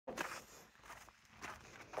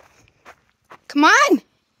Come on.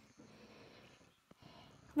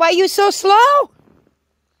 Why are you so slow?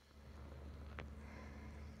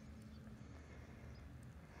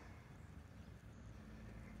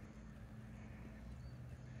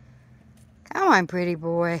 Come on, pretty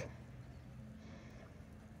boy.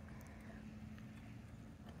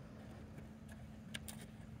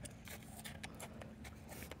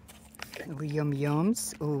 Ooh, yum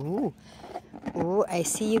yums. Ooh. Ooh, I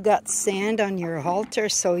see you got sand on your halter,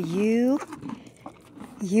 so you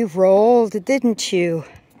rolled, didn't you?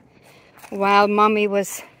 While Mommy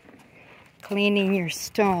was cleaning your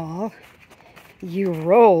stall, you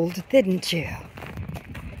rolled, didn't you?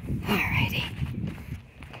 Alrighty.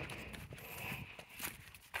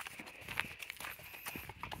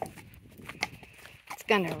 It's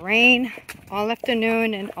gonna rain all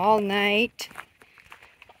afternoon and all night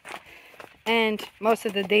and most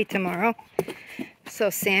of the day tomorrow. So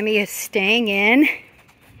Sammy is staying in.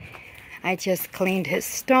 I just cleaned his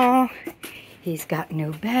stall. He's got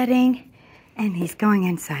new bedding and he's going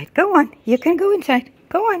inside. Go on, you can go inside.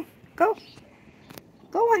 Go on, go.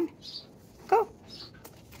 Go on, go.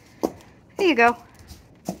 There you go.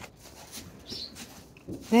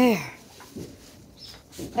 There.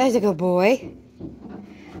 There's a good boy.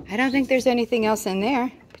 I don't think there's anything else in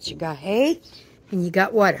there, but you got hay and you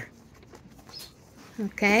got water.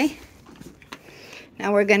 Okay.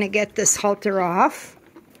 Now we're going to get this halter off.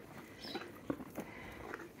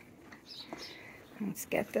 Let's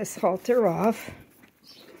get this halter off.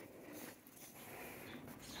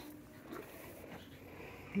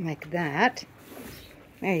 Like that.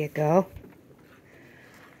 There you go.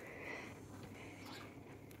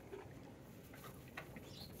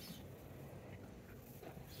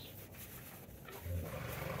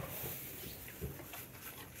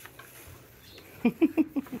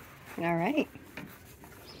 All right.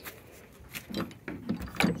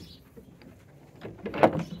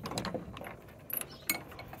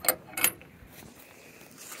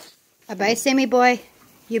 Bye-bye, Sammy boy.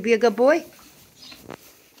 You be a good boy.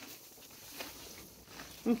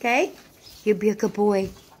 Okay? You be a good boy.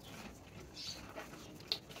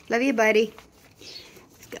 Love you, buddy.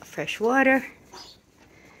 He's got fresh water.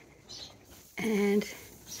 And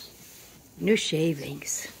new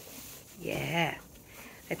shavings. Yeah.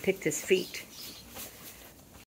 I picked his feet.